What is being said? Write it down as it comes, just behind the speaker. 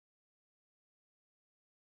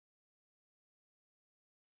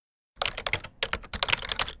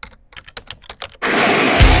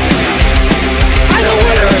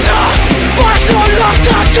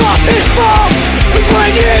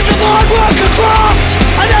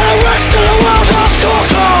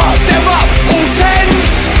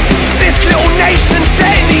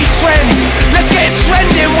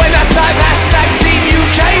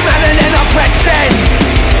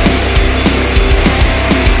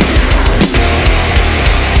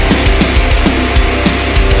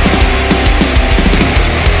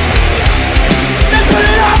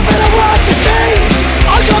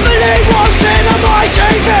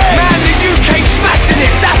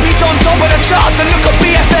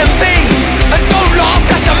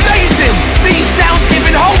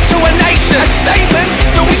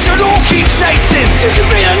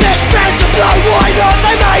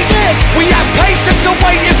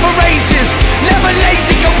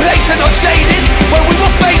shaded, where we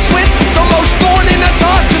were faced with the most daunting of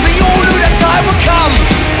tasks, cause we all knew that time would come.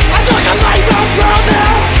 I'd like to make my proud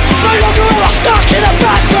now. No longer am I stuck in the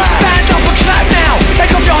background. Stand up and clap now,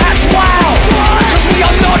 take off your hats, wow. Cause we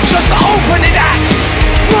are not just opening acts.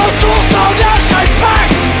 World tour sold out, shade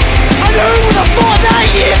packed. And who would have thought that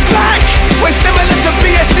years back? We're similar to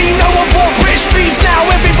BSC, no one bought British bees, now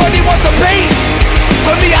everybody wants a piece.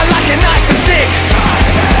 For me I like it nice and thick,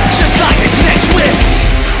 just like this next riff.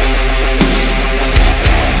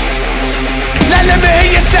 Now let me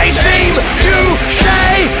hear you say TeamUK.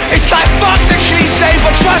 It's like fuck the cliche,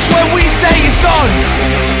 but trust when we say it's on.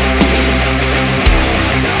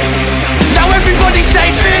 Now everybody say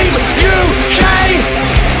TeamUK.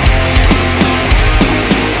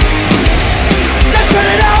 Let's put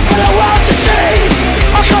it out for the world to see.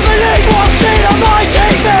 I can't believe what I'm seeing on my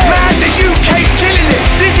TV. Man, the UK's killing it.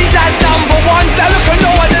 Dizzy's at number ones, now look at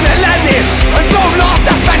lower than Atlantis. And don't laugh,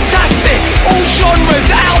 that's fantastic. All genres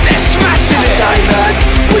out there smashing it. Statement,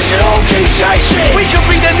 we should all keep chasing. We could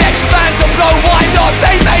be the next band to blow, why not?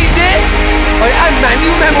 They made it. Wait, and man,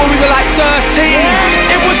 you remember when we were like 13?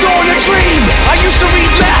 Yeah. It was all a dream. I used to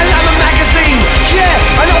read Metal Hammer magazine.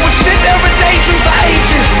 Yeah, and I would sit there and daydream for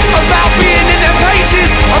ages about being in their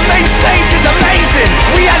pages. Our main stage is amazing.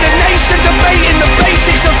 We had a nation debating the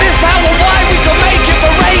basics of if, how and why we could make it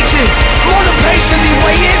for ages. More than patiently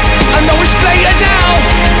waiting, I know it's blatant now.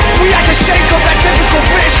 We had to shake off that typical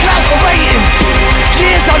British clout for ratings.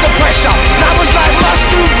 Years under pressure, now it's like must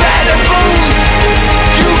do better, boom.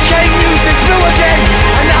 UK music blew again,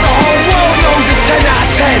 and now the whole world knows it's 10 out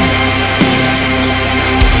of 10.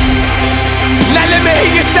 Now let me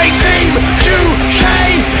hear you say TeamUK.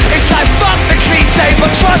 It's like fuck the cliche,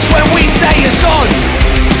 but trust when we say it's on.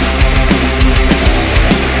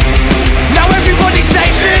 Now everybody say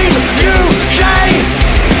TeamUK.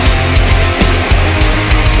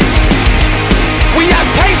 We have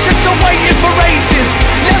patience and waiting for ages,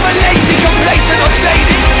 never lazy, complacent or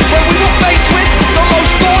jaded, where we were faced with the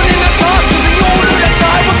most daunting of tasks, cause we all knew that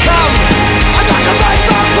time would come. I'd like to make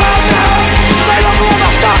my proud now. No longer am I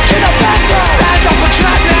stuck in the background. Stand up and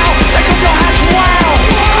clap now, take off your hats, wow.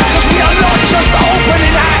 Cause we are not just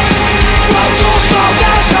opening acts. World tour sold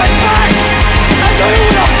out, shade packed. And who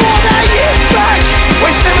would have thought that years back?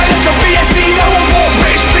 We're similar to BSC, no one bought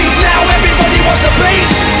British beef, now everybody wants a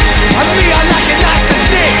piece. And me, I like it nice and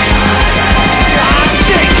thick. Ah,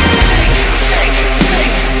 sick.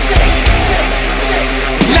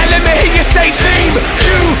 Now let me hear you say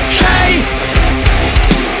TeamUK.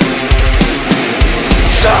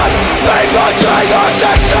 Some made my dream of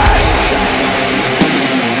success.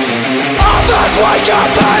 Others wake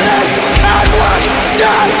up early and work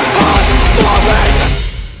day